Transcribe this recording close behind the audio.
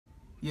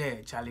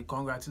Yeah, Charlie,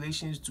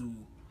 congratulations to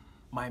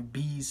my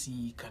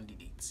BECE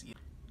candidates. Yeah.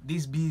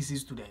 These BECE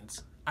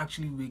students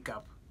actually wake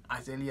up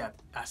as early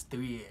as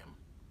 3 a.m.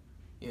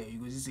 Yeah, you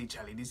go to say,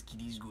 Charlie, these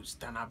kiddies go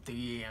stand up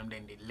 3 a.m.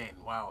 then they learn.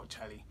 Wow,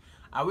 Charlie.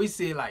 I always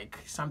say like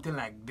something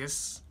like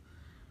this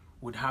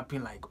would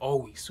happen like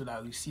always, so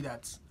that we see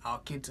that our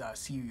kids are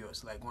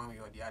serious like one way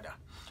or the other.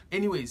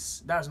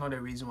 Anyways, that's not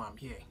the reason why I'm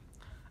here.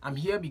 I'm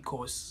here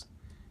because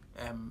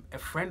a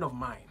friend of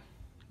mine,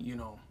 you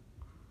know,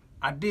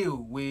 a day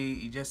where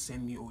he just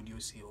sent me audio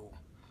say, oh,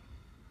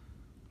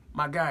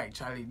 my guy,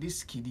 Charlie,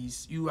 these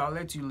kiddies, I'll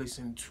let you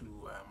listen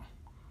to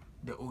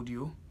the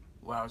audio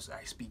whilst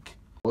I speak.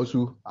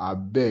 Also, I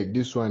beg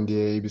this one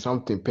there be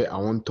something I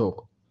won't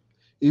talk.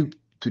 If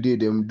today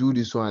them do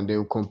this one,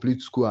 them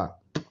complete school,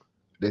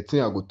 the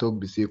thing I go talk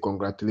be say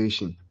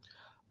congratulations.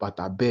 But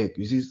I beg,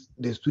 you see,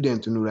 the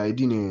students you know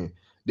riding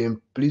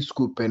them play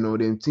school pen or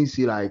them things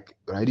see like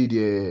riding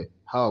the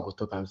how I go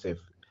talk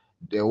themselves.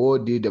 The whole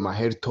day them a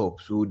head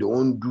top, so they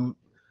won't do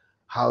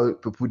how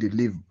people they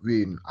live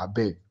when I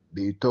beg.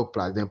 They talk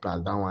plus them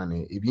plus that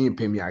one. If you ain't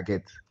pay me, I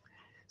get.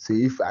 So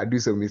if I do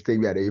some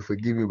mistake, you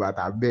forgive me, but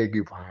I beg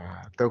you,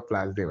 talk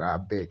plus them, I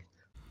beg.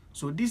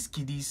 So these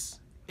kiddies,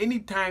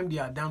 anytime they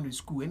are done with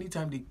school,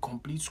 anytime they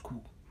complete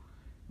school,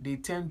 they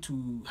tend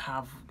to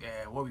have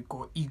what we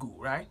call ego,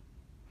 right?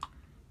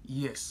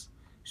 Yes.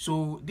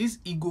 So this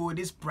ego,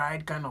 this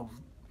pride kind of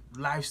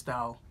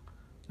lifestyle,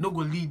 no go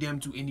lead them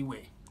to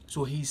anywhere.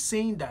 So he's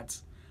saying that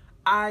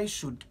I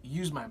should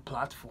use my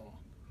platform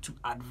to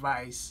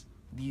advise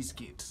these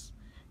kids.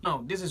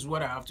 Now, this is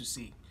what I have to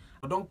say.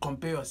 Don't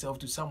compare yourself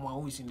to someone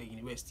who is in the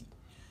university.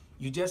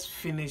 You just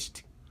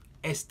finished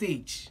a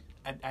stage,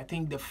 I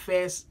think the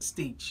first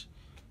stage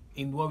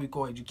in what we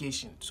call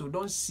education. So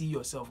don't see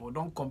yourself or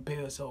don't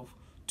compare yourself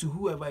to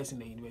whoever is in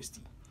the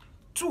university.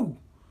 2,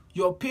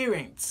 your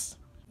parents,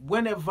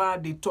 whenever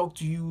they talk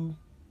to you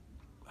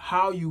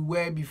how you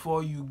were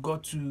before you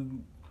got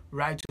to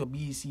write your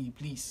BECE,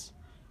 please.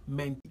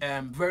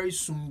 Very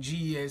soon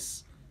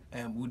GES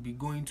would be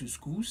going to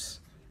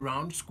schools,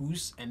 round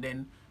schools, and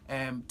then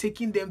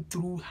taking them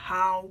through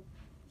how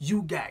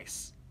you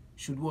guys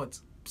should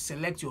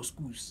select your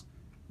schools.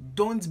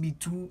 Don't be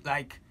too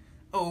like,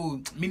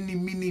 oh,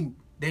 minim,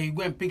 then you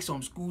go and pick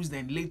some schools,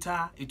 then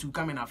later it will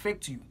come and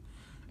affect you.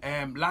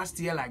 Last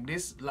year like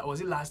this,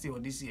 was it last year or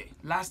this year?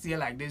 Last year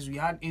like this, we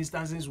had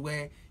instances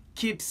where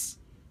kids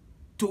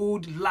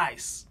told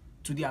lies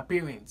to their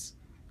parents.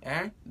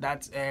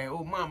 That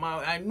oh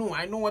mama, I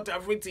know what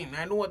I've written,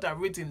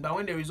 but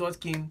when the results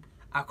came,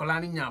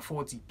 Akolani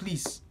 40.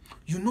 Please,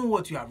 you know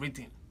what you have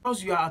written.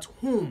 Because you are at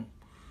home,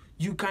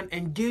 you can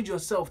engage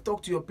yourself,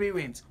 talk to your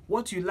parents,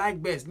 what you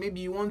like best. Maybe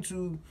you want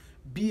to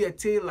be a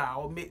tailor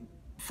or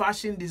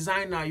fashion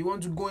designer, you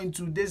want to go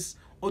into this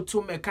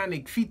auto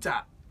mechanic,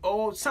 fitter,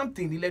 or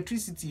something,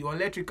 electricity or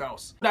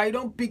electricals. That you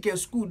don't pick a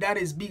school that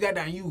is bigger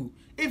than you.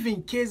 If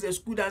in case the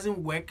school doesn't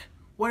work,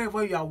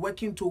 whatever you are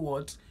working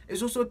towards,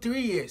 it's also 3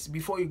 years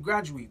before you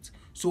graduate.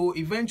 So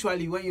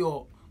eventually when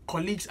your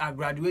colleagues are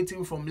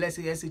graduating from, let's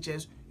say,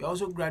 SHS, you're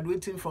also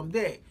graduating from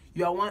there.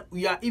 You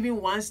are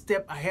even one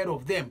step ahead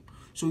of them.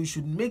 So you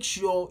should make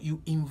sure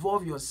you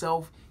involve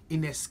yourself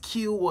in a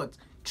skill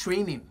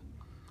training.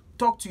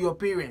 Talk to your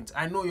parents.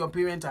 I know your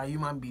parents are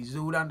human beings. They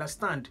would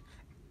understand.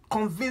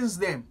 Convince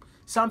them.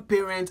 Some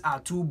parents are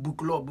too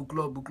book law,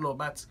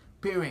 but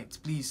parents,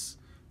 please,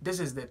 this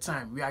is the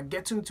time. We are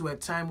getting to a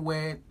time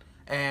where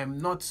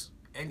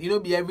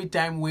be every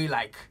time we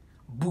like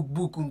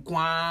book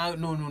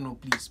no,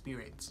 please,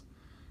 parents,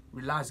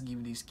 relax,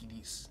 give these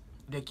kiddies.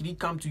 The kiddie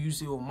come to you,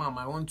 say, oh mom,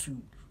 I want to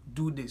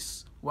do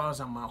this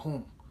whilst I'm at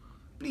home.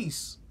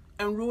 Please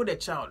enroll the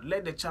child,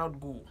 let the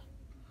child go.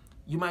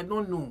 You might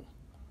not know,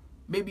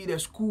 maybe the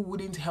school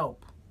wouldn't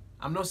help.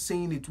 I'm not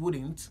saying it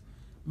wouldn't.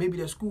 Maybe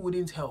the school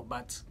wouldn't help,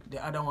 but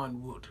the other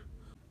one would.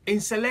 In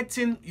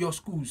selecting your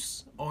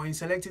schools or in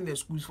selecting the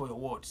schools for your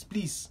wards,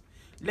 please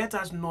let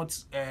us not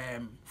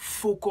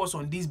focus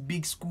on these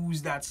big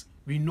schools that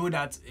we know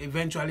that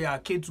eventually our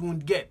kids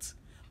won't get.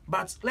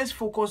 But let's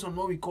focus on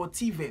what we call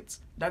TVET,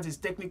 that is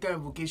Technical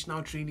and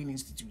Vocational Training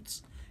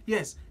Institutes.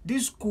 Yes,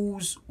 these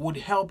schools would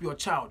help your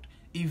child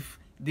if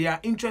they are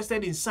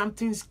interested in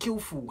something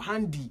skillful,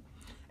 handy,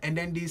 and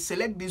then they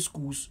select these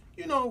schools,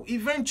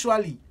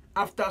 eventually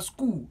after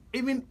school,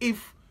 even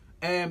if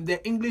the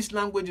English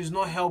language is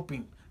not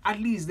helping, at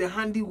least the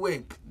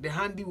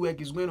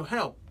handiwork is going to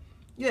help.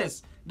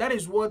 Yes, that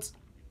is what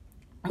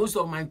most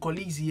of my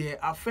colleagues here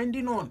are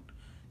fending on.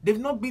 They've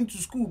not been to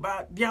school,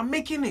 but they are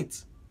making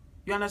it.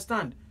 You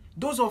understand?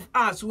 Those of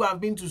us who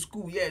have been to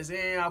school, yes,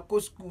 I go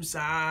school,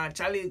 sir,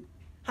 Charlie,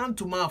 hand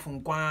to mouth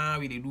from what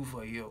they do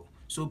for you.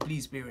 So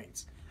please,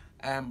 parents,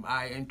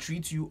 I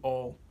entreat you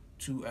all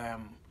to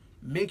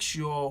make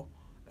sure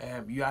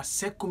you are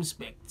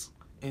circumspect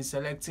in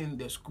selecting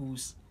the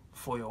schools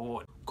for your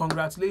ward.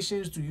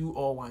 Congratulations to you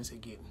all once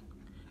again.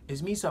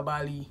 It's me,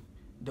 Sabali,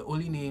 the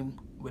only name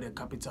with a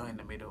capital in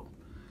the middle.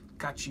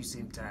 Catch you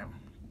same time.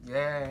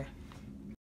 Yeah.